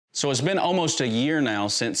So it's been almost a year now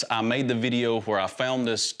since I made the video where I found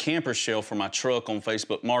this camper shell for my truck on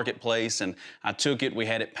Facebook Marketplace, and I took it, we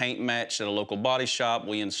had it paint matched at a local body shop,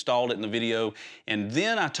 we installed it in the video, and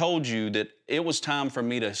then I told you that it was time for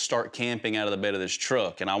me to start camping out of the bed of this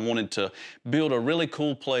truck, and I wanted to build a really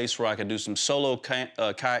cool place where I could do some solo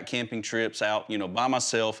kayak camping trips out, by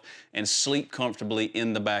myself and sleep comfortably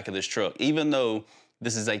in the back of this truck, even though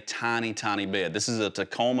this is a tiny, tiny bed. This is a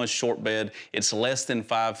Tacoma short bed. It's less than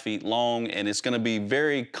 5 feet long, and it's gonna be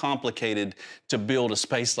very complicated to build a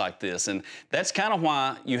space like this. And that's kind of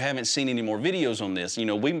why you haven't seen any more videos on this.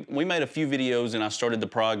 We made a few videos and I started the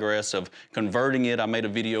progress of converting it. I made a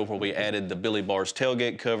video where we added the Billy Bar's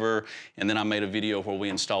tailgate cover, and then I made a video where we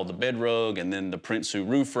installed the bed rug and then the Prinsu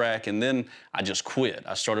roof rack, and then I just quit.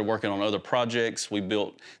 I started working on other projects. We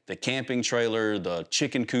built the camping trailer, the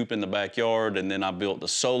chicken coop in the backyard, and then I built the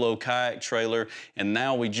solo kayak trailer, and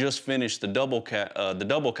now we just finished the double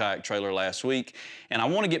kayak trailer last week, and I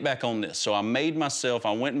want to get back on this. So I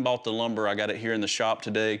went and bought the lumber. I got it here in the shop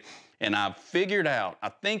today, and I think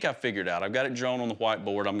I figured out, I've got it drawn on the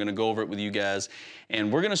whiteboard. I'm gonna go over it with you guys,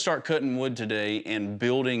 and we're gonna start cutting wood today and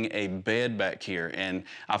building a bed back here. And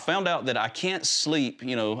I found out that I can't sleep,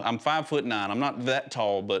 I'm 5'9", I'm not that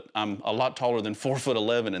tall, but I'm a lot taller than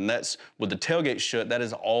 4'11", and that's, with the tailgate shut, that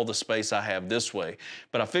is all the space I have this way.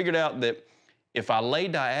 But I figured out that if I lay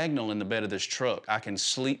diagonal in the bed of this truck, I can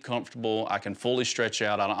sleep comfortable, I can fully stretch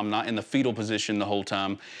out, I'm not in the fetal position the whole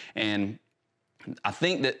time, and I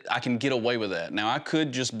think that I can get away with that. Now, I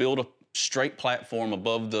could just build a straight platform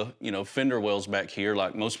above the, fender wells back here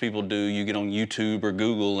like most people do. You get on YouTube or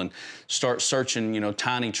Google and start searching,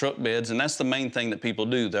 tiny truck beds, and that's the main thing that people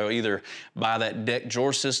do. They'll either buy that deck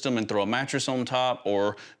drawer system and throw a mattress on top,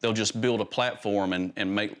 or they'll just build a platform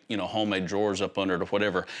and make, homemade drawers up under it or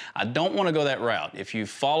whatever. I don't want to go that route. If you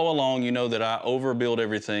follow along, you know that I overbuild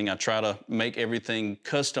everything. I try to make everything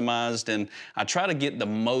customized, and I try to get the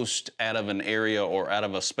most out of an area or out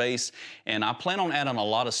of a space, and I plan on adding a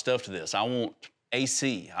lot of stuff to this. I want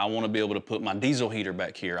AC. I want to be able to put my diesel heater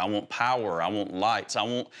back here. I want power. I want lights. I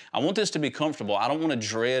want this to be comfortable. I don't want to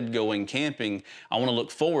dread going camping. I want to look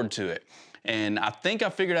forward to it. And I think I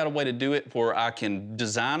figured out a way to do it where I can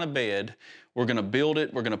design a bed. We're going to build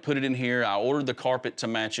it. We're going to put it in here. I ordered the carpet to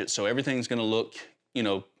match it, so everything's going to look,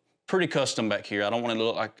 pretty custom back here. I don't want it to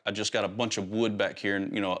look like I just got a bunch of wood back here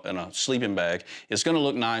and, in a sleeping bag. It's gonna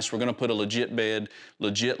look nice. We're gonna put a legit bed,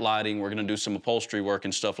 legit lighting. We're gonna do some upholstery work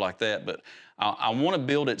and stuff like that. But I wanna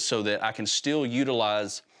build it so that I can still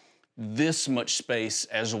utilize this much space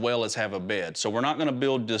as well as have a bed. So we're not gonna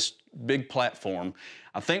build this big platform.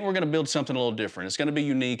 I think we're gonna build something a little different. It's gonna be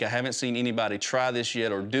unique. I haven't seen anybody try this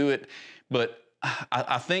yet or do it, but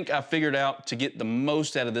I think I figured out to get the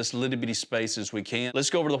most out of this little bitty space as we can. Let's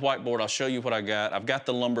go over to the whiteboard. I'll show you what I got. I've got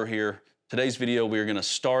the lumber here. Today's video, we're gonna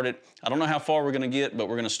start it. I don't know how far we're gonna get, but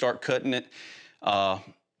we're gonna start cutting it,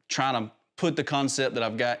 trying to put the concept that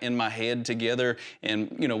I've got in my head together. And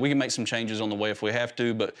we can make some changes on the way if we have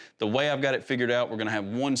to, but the way I've got it figured out, we're gonna have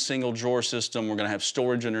one single drawer system. We're gonna have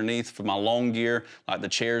storage underneath for my long gear, like the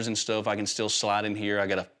chairs and stuff. I can still slide in here. I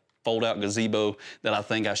got a fold-out gazebo that I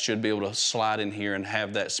think I should be able to slide in here and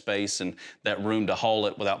have that space and that room to haul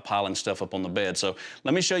it without piling stuff up on the bed. So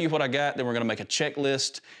let me show you what I got, then we're gonna make a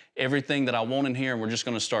checklist, everything that I want in here, and we're just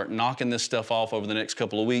gonna start knocking this stuff off over the next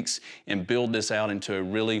couple of weeks and build this out into a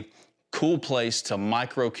really cool place to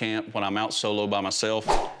micro camp when I'm out solo by myself.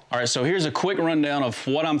 All right, so here's a quick rundown of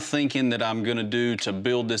what I'm thinking that I'm gonna do to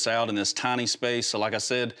build this out in this tiny space. So like I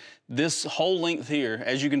said, this whole length here,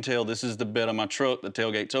 as you can tell, this is the bed of my truck, the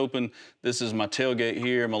tailgate's open. This is my tailgate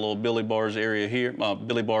here, my little Billy Bar's area here, my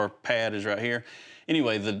Billy Bar pad is right here.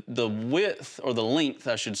 Anyway, the width, or the length,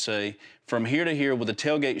 I should say, from here to here with the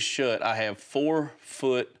tailgate shut, I have 4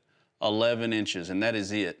 foot 11 inches, and that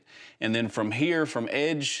is it. And then from here, from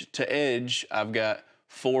edge to edge, I've got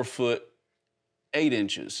 4 foot 8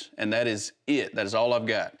 inches, and that is it. That is all I've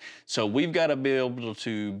got. So we've got to be able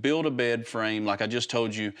to build a bed frame, like I just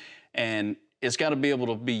told you, and it's got to be able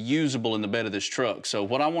to be usable in the bed of this truck. So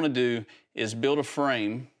what I want to do is build a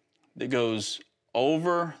frame that goes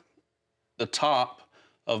over the top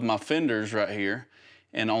of my fenders right here,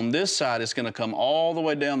 and on this side, it's going to come all the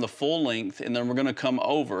way down the full length, and then we're going to come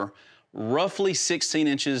over roughly 16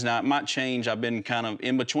 inches. Now it might change. I've been kind of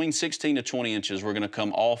in between 16 to 20 inches. We're gonna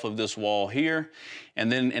come off of this wall here.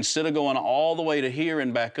 And then instead of going all the way to here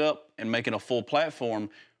and back up and making a full platform,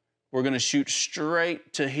 we're gonna shoot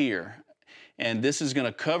straight to here. And this is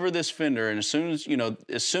gonna cover this fender. And as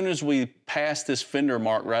soon as we pass this fender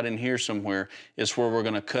mark right in here somewhere, is where we're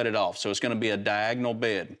gonna cut it off. So it's gonna be a diagonal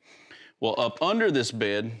bed. Well, up under this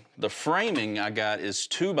bed, the framing I got is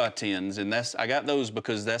 2x10s, and I got those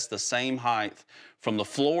because that's the same height from the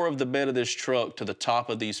floor of the bed of this truck to the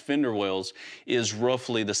top of these fender wells is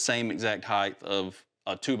roughly the same exact height of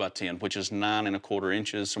a 2x10, which is 9¼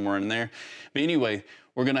 inches, somewhere in there. But anyway,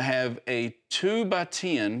 we're gonna have a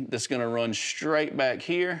 2x10 that's gonna run straight back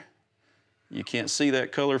here. You can't see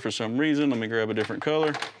that color for some reason. Let me grab a different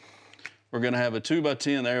color. We're gonna have a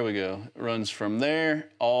 2x10, there we go. It runs from there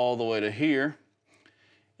all the way to here.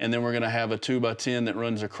 And then we're gonna have a 2x10 that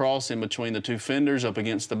runs across in between the two fenders up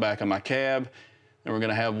against the back of my cab. Then we're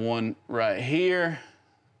gonna have one right here.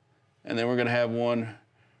 And then we're gonna have one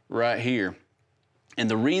right here. And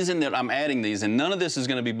the reason that I'm adding these, and none of this is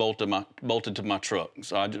gonna be bolted to my truck.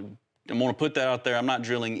 So I wanna put that out there. I'm not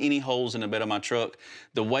drilling any holes in the bed of my truck.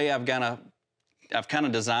 The way I've kind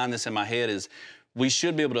of designed this in my head is we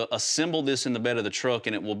should be able to assemble this in the bed of the truck,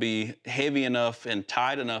 and it will be heavy enough and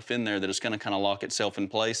tight enough in there that it's gonna kind of lock itself in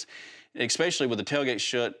place. Especially with the tailgate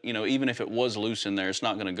shut, you know, even if it was loose in there, it's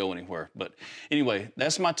not gonna go anywhere. But anyway,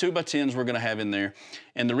 that's my 2x10s we're gonna have in there.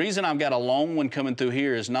 And the reason I've got a long one coming through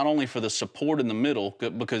here is not only for the support in the middle,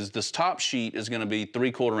 because this top sheet is gonna be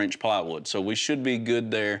 3/4 inch plywood. So we should be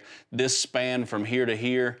good there. This span from here to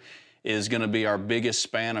here is gonna be our biggest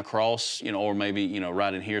span across, you know, or maybe, you know,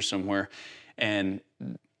 right in here somewhere. And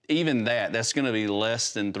even that's gonna be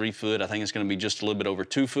less than 3 foot. I think it's gonna be just a little bit over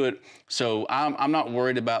 2 foot. So I'm not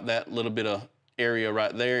worried about that little bit of area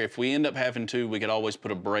right there. If we end up having to, we could always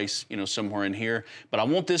put a brace, you know, somewhere in here. But I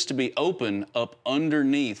want this to be open up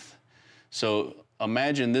underneath. So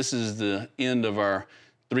imagine this is the end of our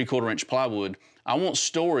 3/4 inch plywood. I want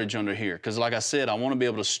storage under here, because like I said, I want to be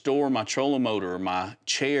able to store my trolling motor, my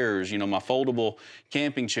chairs, you know, my foldable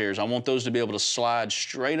camping chairs. I want those to be able to slide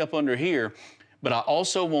straight up under here, but I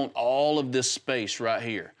also want all of this space right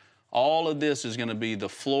here. All of this is gonna be the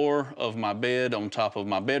floor of my bed on top of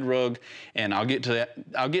my bed rug, and I'll get to that.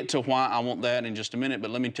 I'll get to why I want that in just a minute, but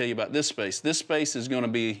let me tell you about this space. This space is gonna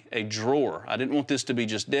be a drawer. I didn't want this to be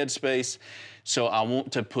just dead space, so I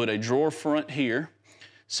want to put a drawer front here,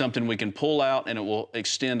 something we can pull out and it will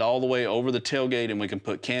extend all the way over the tailgate, and we can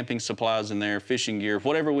put camping supplies in there, fishing gear,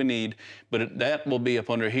 whatever we need, but that will be up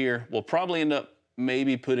under here. We'll probably end up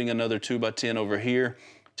maybe putting another 2x10 over here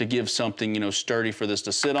to give something, you know, sturdy for this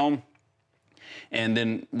to sit on. And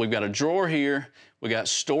then we've got a drawer here, we got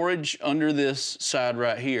storage under this side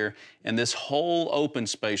right here, and this whole open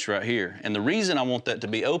space right here. And the reason I want that to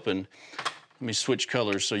be open, let me switch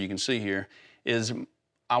colors so you can see here, is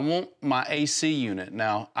I want my AC unit.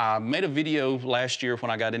 Now, I made a video last year when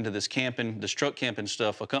I got into this truck camping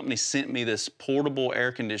stuff. A company sent me this portable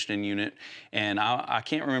air conditioning unit, and I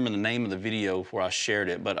can't remember the name of the video where I shared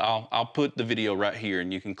it, but I'll put the video right here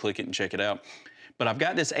and you can click it and check it out. But I've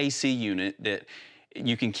got this AC unit that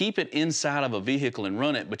you can keep it inside of a vehicle and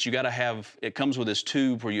run it, but you gotta have, it comes with this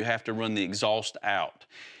tube where you have to run the exhaust out.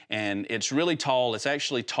 And it's really tall. It's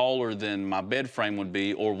actually taller than my bed frame would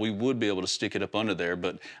be, or we would be able to stick it up under there,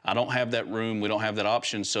 but I don't have that room. We don't have that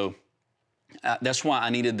option. So that's why I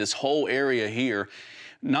needed this whole area here.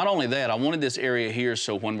 Not only that, I wanted this area here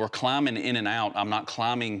so when we're climbing in and out, I'm not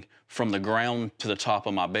climbing from the ground to the top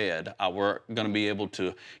of my bed. We're gonna be able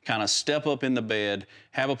to kind of step up in the bed,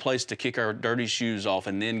 have a place to kick our dirty shoes off,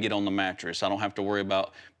 and then get on the mattress. I don't have to worry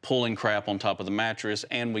about pulling crap on top of the mattress,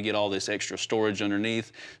 and we get all this extra storage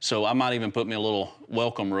underneath. So I might even put me a little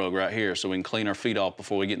welcome rug right here so we can clean our feet off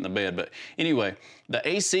before we get in the bed. But anyway, the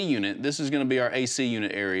AC unit, this is gonna be our AC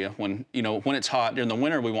unit area. When, you know, when it's hot, during the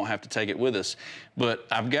winter, we won't have to take it with us. But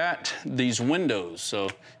I've got these windows. So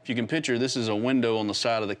if you can picture, this is a window on the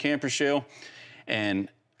side of the camper shell, and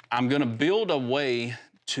I'm gonna build a way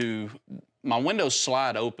to, my windows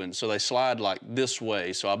slide open, so they slide like this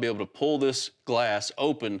way. So I'll be able to pull this glass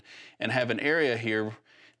open and have an area here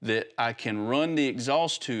that I can run the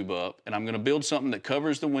exhaust tube up, and I'm gonna build something that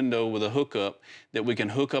covers the window with a hookup that we can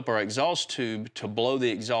hook up our exhaust tube to blow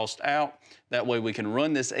the exhaust out. That way we can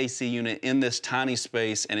run this AC unit in this tiny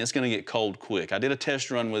space, and it's gonna get cold quick. I did a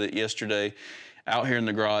test run with it yesterday out here in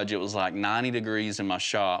the garage. It was like 90 degrees in my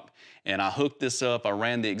shop, and I hooked this up, I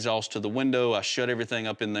ran the exhaust to the window, I shut everything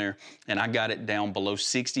up in there, and I got it down below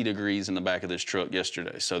 60 degrees in the back of this truck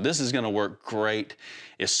yesterday. So this is gonna work great.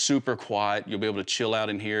 It's super quiet. You'll be able to chill out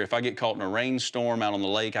in here. If I get caught in a rainstorm out on the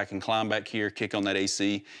lake, I can climb back here, kick on that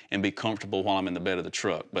AC, and be comfortable while I'm in the bed of the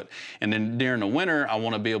truck. And then during the winter, I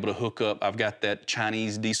wanna be able to hook up, I've got that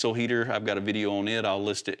Chinese diesel heater. I've got a video on it. I'll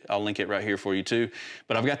link it right here for you too.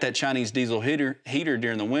 But I've got that Chinese diesel heater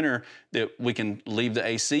during the winter that we can leave the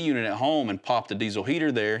AC unit at home and pop the diesel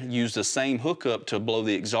heater there, use the same hookup to blow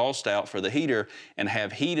the exhaust out for the heater, and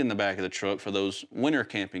have heat in the back of the truck for those winter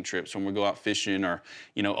camping trips when we go out fishing or,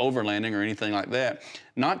 you know, overlanding or anything like that.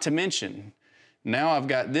 Not to mention, now I've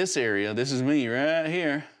got this area, this is me right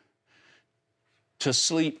here, to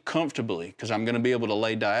sleep comfortably, because I'm gonna be able to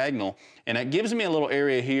lay diagonal. And that gives me a little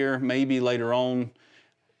area here. Maybe later on,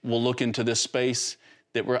 we'll look into this space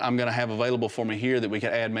that I'm gonna have available for me here, that we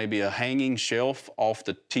could add maybe a hanging shelf off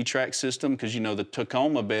the T-track system, because you know the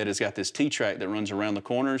Tacoma bed has got this T-track that runs around the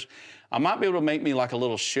corners. I might be able to make me like a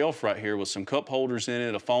little shelf right here with some cup holders in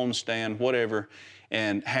it, a phone stand, whatever,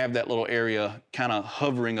 and have that little area kind of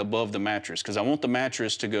hovering above the mattress, because I want the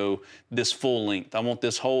mattress to go this full length. I want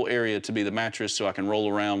this whole area to be the mattress so I can roll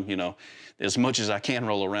around, you know, as much as I can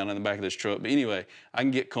roll around in the back of this truck. But anyway, I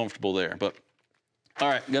can get comfortable there. But all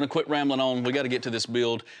right, gonna quit rambling on. We gotta get to this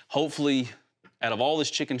build. Hopefully, out of all this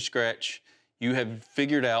chicken scratch, you have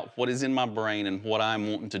figured out what is in my brain and what I'm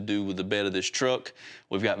wanting to do with the bed of this truck.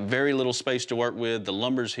 We've got very little space to work with. The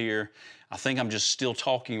lumber's here. I think I'm just still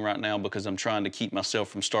talking right now because I'm trying to keep myself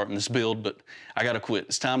from starting this build, but I gotta quit.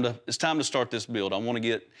 It's time to start this build. I wanna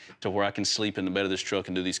get to where I can sleep in the bed of this truck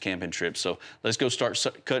and do these camping trips. So let's go start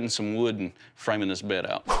cutting some wood and framing this bed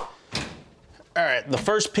out. All right, the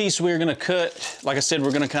first piece we're gonna cut, like I said,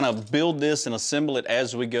 we're gonna kind of build this and assemble it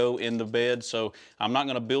as we go in the bed. So I'm not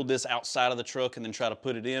gonna build this outside of the truck and then try to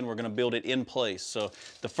put it in. We're gonna build it in place. So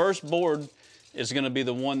the first board is gonna be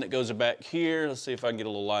the one that goes back here. Let's see if I can get a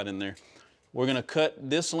little light in there. We're gonna cut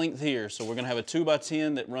this length here. So we're gonna have a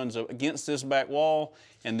 2x10 that runs against this back wall,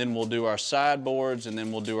 and then we'll do our side boards, and then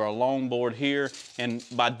we'll do our long board here. And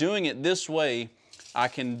by doing it this way, I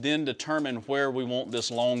can then determine where we want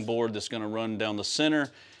this long board that's gonna run down the center.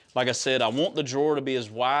 Like I said, I want the drawer to be as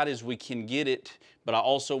wide as we can get it, but I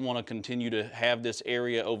also wanna continue to have this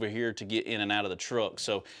area over here to get in and out of the truck.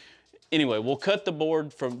 So anyway, we'll cut the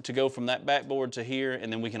board to go from that backboard to here,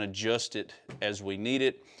 and then we can adjust it as we need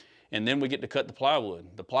it. And then we get to cut the plywood.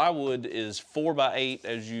 The plywood is 4x8,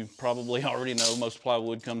 as you probably already know. Most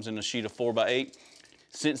plywood comes in a sheet of 4x8.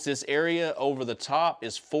 Since this area over the top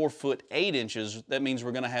is 4 foot 8 inches, that means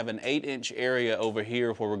we're gonna have an 8-inch area over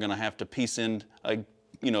here where we're gonna have to piece in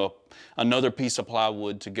another piece of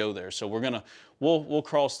plywood to go there. So we'll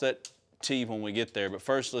cross that T when we get there. But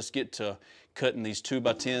first, let's get to cutting these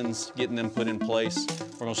 2x10s, getting them put in place.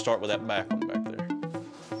 We're gonna start with that back one back there.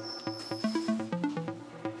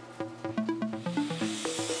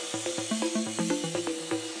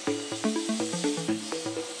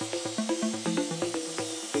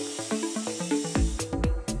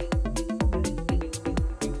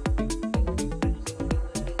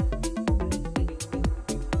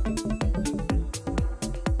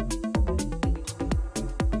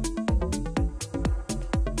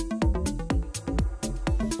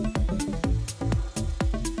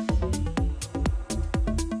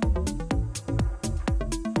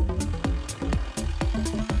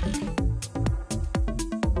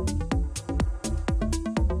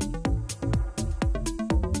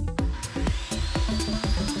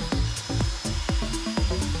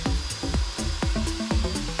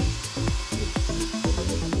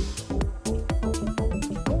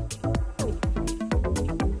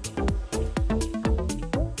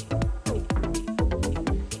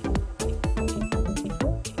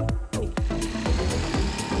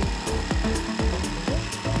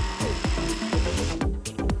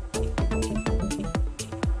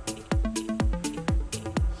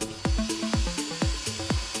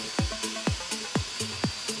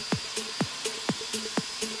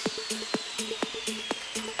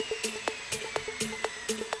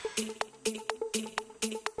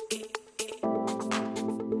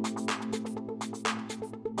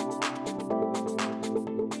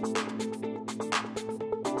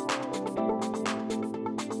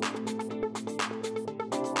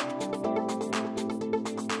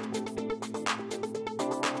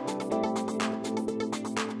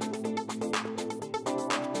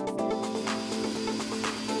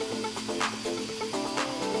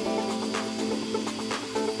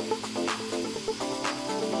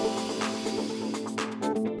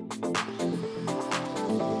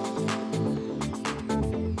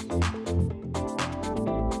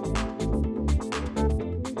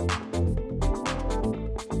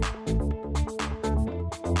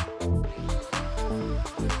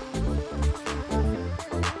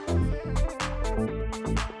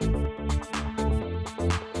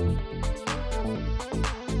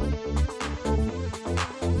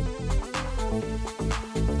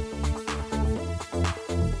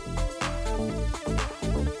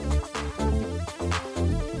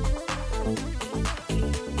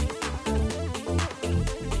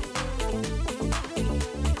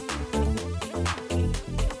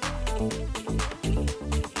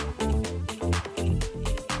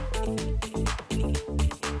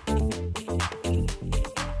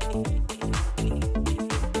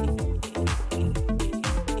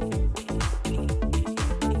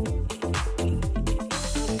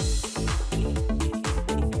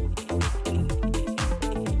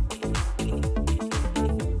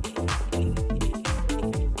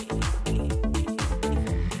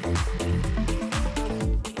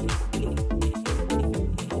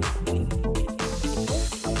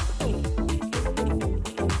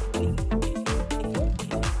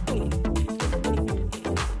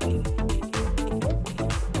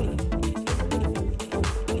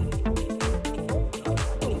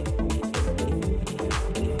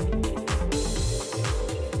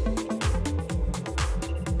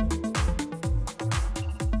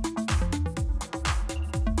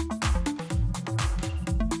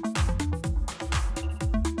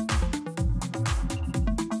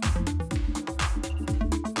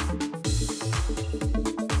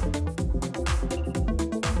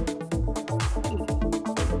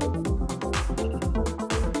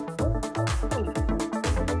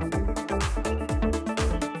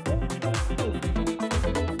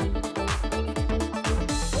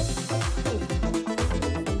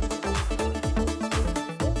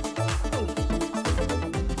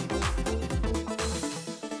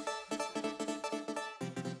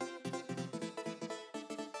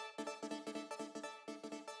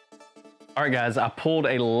 All right, guys, I pulled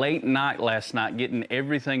a late night last night getting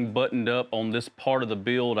everything buttoned up on this part of the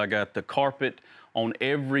build. I got the carpet on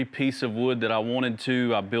every piece of wood that I wanted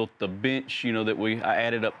to. I built the bench, you know, that I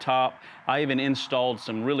added up top. I even installed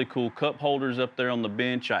some really cool cup holders up there on the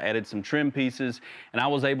bench. I added some trim pieces, and I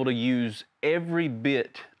was able to use every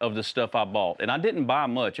bit of the stuff I bought. And I didn't buy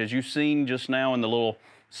much. As you've seen just now in the little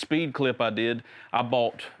speed clip I did, I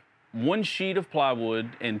bought one sheet of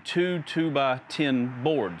plywood and two 2x10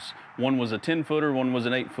 boards. One was a 10-footer, one was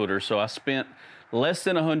an 8-footer. So I spent less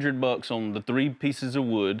than $100 on the 3 pieces of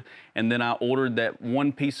wood, and then I ordered that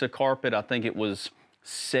one piece of carpet. I think it was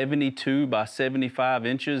 72 by 75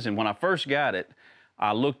 inches. And when I first got it,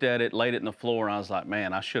 I looked at it, laid it in the floor, and I was like,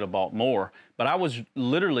 man, I should have bought more. But I was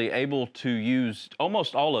literally able to use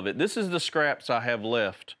almost all of it. This is the scraps I have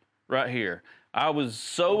left right here. I was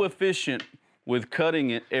so efficient with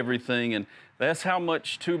cutting everything, and that's how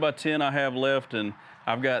much 2x10 I have left. And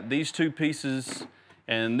I've got these 2 pieces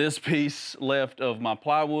and this piece left of my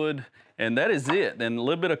plywood, and that is it. And a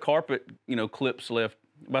little bit of carpet, you know, clips left,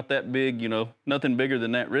 about that big, you know, nothing bigger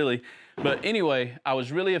than that really. But anyway, I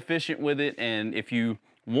was really efficient with it, and if you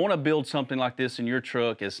want to build something like this in your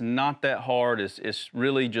truck, it's not that hard. It's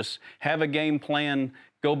really just have a game plan,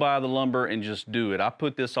 go buy the lumber, and just do it. I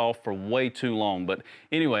put this off for way too long. But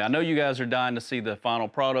anyway, I know you guys are dying to see the final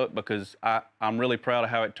product because I'm really proud of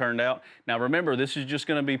how it turned out. Now remember, this is just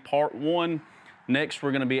going to be part 1. Next,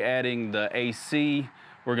 we're going to be adding the AC.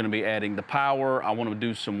 We're going to be adding the power. I want to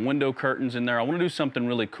do some window curtains in there. I want to do something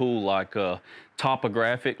really cool, like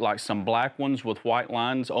topographic, like some black ones with white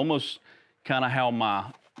lines, almost kind of how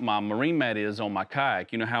my marine mat is on my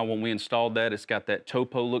kayak. You know how when we installed that, it's got that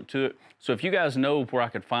topo look to it. So if you guys know where I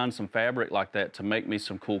could find some fabric like that to make me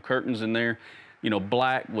some cool curtains in there, you know,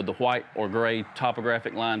 black with the white or gray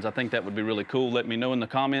topographic lines, I think that would be really cool. Let me know in the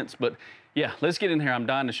comments. But yeah, let's get in here. I'm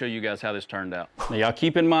dying to show you guys how this turned out. Now y'all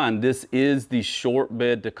keep in mind, this is the short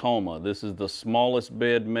bed Tacoma. This is the smallest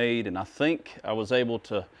bed made, and I think I was able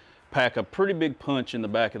to pack a pretty big punch in the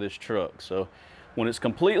back of this truck. So when it's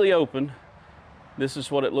completely open, this is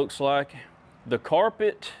what it looks like. The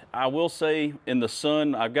carpet, I will say, in the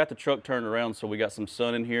sun, I've got the truck turned around so we got some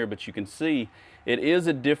sun in here, but you can see it is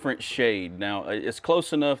a different shade. Now, it's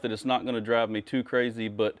close enough that it's not gonna drive me too crazy,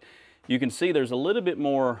 but you can see there's a little bit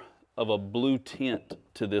more of a blue tint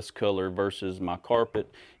to this color versus my carpet.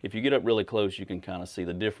 If you get up really close, you can kind of see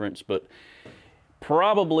the difference, but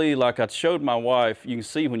probably, like I showed my wife, you can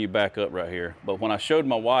see when you back up right here, but when I showed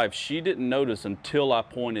my wife, she didn't notice until I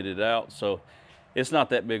pointed it out, so it's not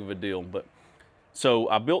that big of a deal. But so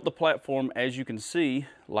I built the platform, as you can see,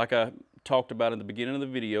 like I talked about in the beginning of the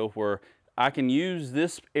video, where I can use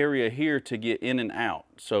this area here to get in and out.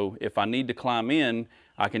 So if I need to climb in,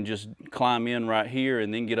 I can just climb in right here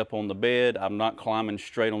and then get up on the bed. I'm not climbing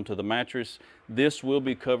straight onto the mattress. This will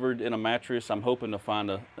be covered in a mattress. I'm hoping to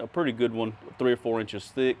find a pretty good one, 3 or 4 inches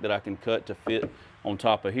thick, that I can cut to fit on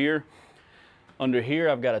top of here. Under here,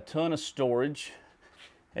 I've got a ton of storage.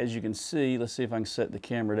 As you can see, let's see if I can set the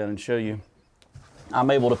camera down and show you.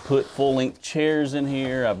 I'm able to put full-length chairs in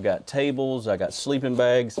here. I've got tables, I got sleeping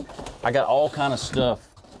bags. I got all kind of stuff.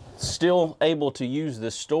 Still able to use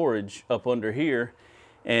this storage up under here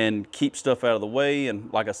and keep stuff out of the way.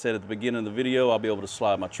 And like I said at the beginning of the video, I'll be able to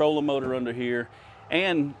slide my trolling motor under here.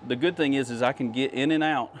 And the good thing is I can get in and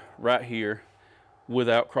out right here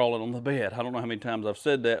without crawling on the bed. I don't know how many times I've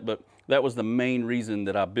said that, but that was the main reason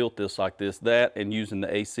that I built this like this, that and using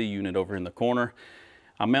the AC unit over in the corner.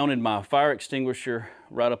 I mounted my fire extinguisher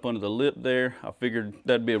right up under the lip there. I figured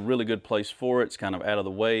that'd be a really good place for it. It's kind of out of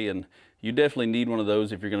the way, and you definitely need one of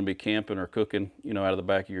those if you're gonna be camping or cooking, you know, out of the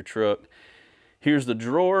back of your truck. Here's the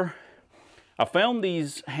drawer. I found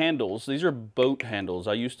these handles. These are boat handles.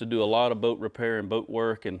 I used to do a lot of boat repair and boat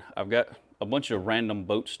work, and I've got a bunch of random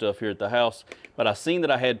boat stuff here at the house, but I seen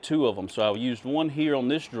that I had 2 of them. So I used one here on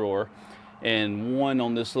this drawer and one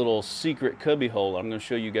on this little secret cubby hole. I'm gonna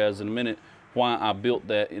show you guys in a minute why I built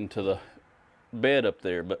that into the bed up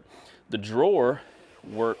there. But the drawer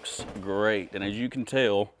works great. And as you can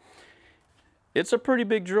tell, it's a pretty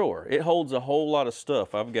big drawer. It holds a whole lot of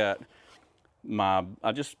stuff. I've got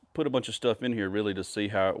I just put a bunch of stuff in here really to see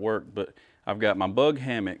how it worked, but I've got my bug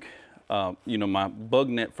hammock, you know, my bug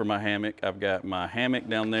net for my hammock. I've got my hammock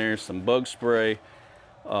down there, some bug spray,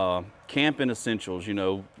 camping essentials, you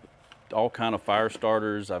know, all kind of fire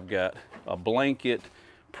starters. I've got a blanket,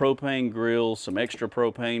 propane grill, some extra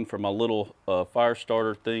propane for my little fire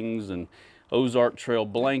starter things, and Ozark Trail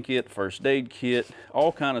blanket, first aid kit,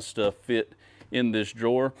 all kind of stuff fit in this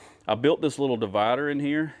drawer. I built this little divider in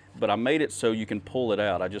here, but I made it so you can pull it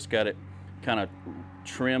out. I just got it kind of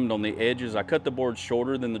trimmed on the edges. I cut the board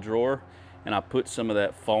shorter than the drawer, and I put some of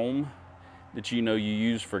that foam that you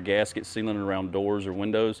use for gasket sealing around doors or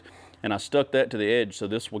windows, and I stuck that to the edge so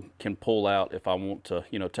this one can pull out if I want to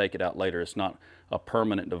take it out later. It's not a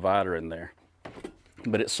permanent divider in there,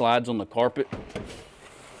 but it slides on the carpet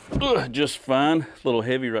just fine. A little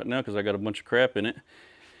heavy right now because I got a bunch of crap in it.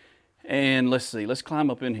 And let's see, let's climb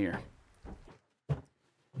up in here.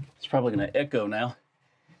 It's probably gonna echo now.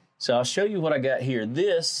 So I'll show you what I got here.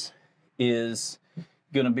 This is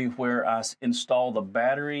gonna be where I install the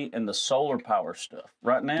battery and the solar power stuff.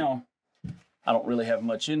 Right now, I don't really have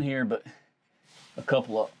much in here, but a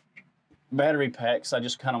couple of battery packs. I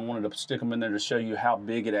just kind of wanted to stick them in there to show you how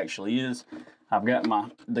big it actually is. I've got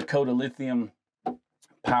my Dakota Lithium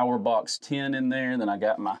Power Box 10 in there. Then I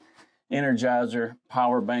got my Energizer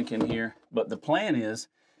power bank in here. But the plan is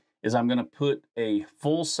I'm gonna put a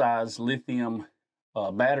full-size lithium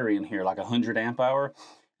battery in here, like 100 amp hour.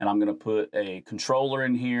 And I'm gonna put a controller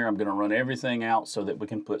in here. I'm gonna run everything out so that we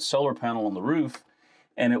can put solar panel on the roof,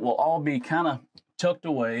 and it will all be kind of tucked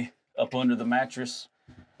away up under the mattress.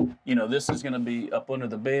 This is gonna be up under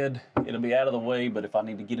the bed. It'll be out of the way, but if I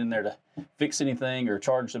need to get in there to fix anything or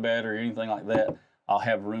charge the battery or anything like that, I'll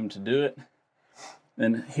have room to do it.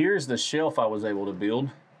 Then here's the shelf I was able to build.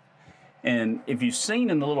 And if you've seen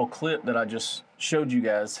in the little clip that I just showed you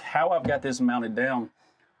guys, how I've got this mounted down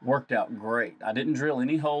worked out great. I didn't drill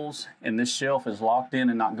any holes, and this shelf is locked in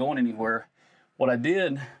and not going anywhere. What I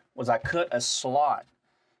did was I cut a slot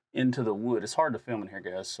into the wood. It's hard to film in here,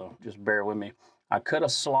 guys, so just bear with me. I cut a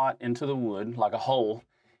slot into the wood, like a hole,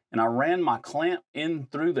 and I ran my clamp in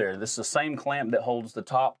through there. This is the same clamp that holds the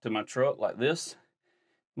top to my truck like this.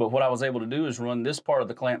 But what I was able to do is run this part of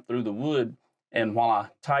the clamp through the wood, and while I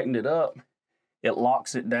tightened it up, it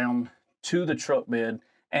locks it down to the truck bed,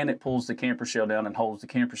 and it pulls the camper shell down and holds the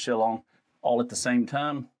camper shell on all at the same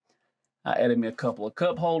time. I added me a couple of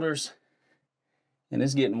cup holders, and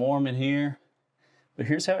it's getting warm in here. But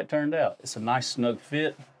here's how it turned out. It's a nice snug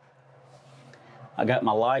fit. I got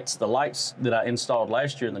my lights. The lights that I installed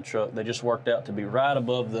last year in the truck, they just worked out to be right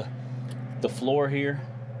above the floor here.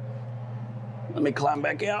 Let me climb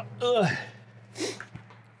back out. Ugh.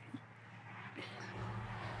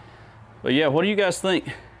 But yeah, what do you guys think?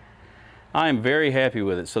 I am very happy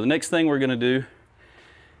with it. So the next thing we're gonna do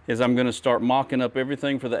is I'm gonna start mocking up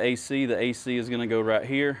everything for the AC. The AC is gonna go right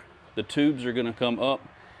here. The tubes are gonna come up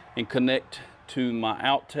and connect to my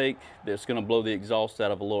outtake that's gonna blow the exhaust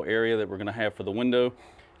out of a little area that we're gonna have for the window.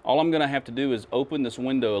 All I'm gonna have to do is open this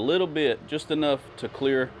window a little bit, just enough to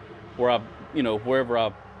clear where wherever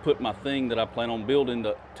I put my thing that I plan on building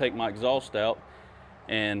to take my exhaust out,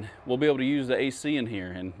 and we'll be able to use the AC in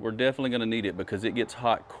here. And we're definitely gonna need it because it gets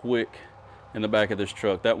hot quick in the back of this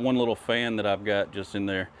truck. That one little fan that I've got just in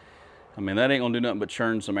there, I mean, that ain't gonna do nothing but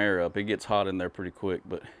churn some air up. It gets hot in there pretty quick,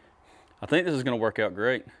 but I think this is gonna work out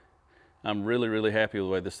great. I'm really, really happy with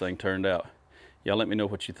the way this thing turned out. Y'all let me know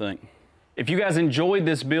what you think. If you guys enjoyed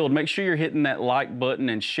this build, make sure you're hitting that like button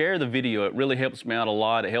and share the video. It really helps me out a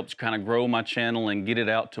lot. It helps kind of grow my channel and get it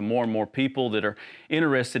out to more and more people that are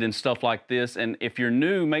interested in stuff like this. And if you're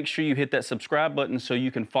new, make sure you hit that subscribe button so you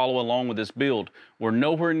can follow along with this build. We're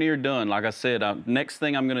nowhere near done. Like I said, next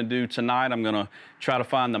thing I'm gonna do tonight, I'm gonna try to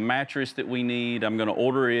find the mattress that we need. I'm gonna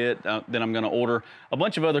order it. Then I'm gonna order a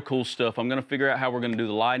bunch of other cool stuff. I'm gonna figure out how we're gonna do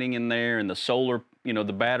the lighting in there and the solar, the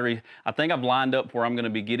battery. I think I've lined up where I'm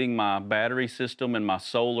gonna be getting my battery system and my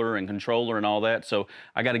solar and controller and all that. So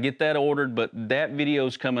I gotta get that ordered, but that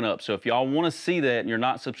video's coming up. So if y'all wanna see that and you're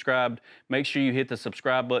not subscribed, make sure you hit the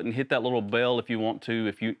subscribe button, hit that little bell if you want to,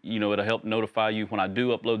 if it'll help notify you when I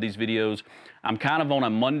do upload these videos. I'm kind of on a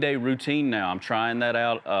Monday routine now. I'm trying that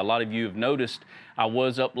out. A lot of you have noticed I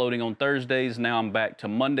was uploading on Thursdays. Now I'm back to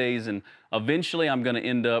Mondays, and eventually I'm gonna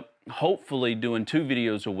end up hopefully doing 2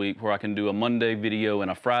 videos a week where I can do a Monday video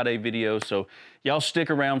and a Friday video. So y'all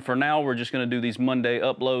stick around. For now, we're just gonna do these Monday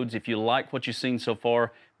uploads. If you like what you've seen so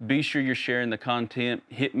far, be sure you're sharing the content.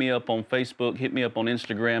 Hit me up on Facebook, hit me up on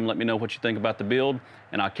Instagram. Let me know what you think about the build,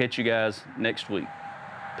 and I'll catch you guys next week.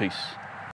 Peace.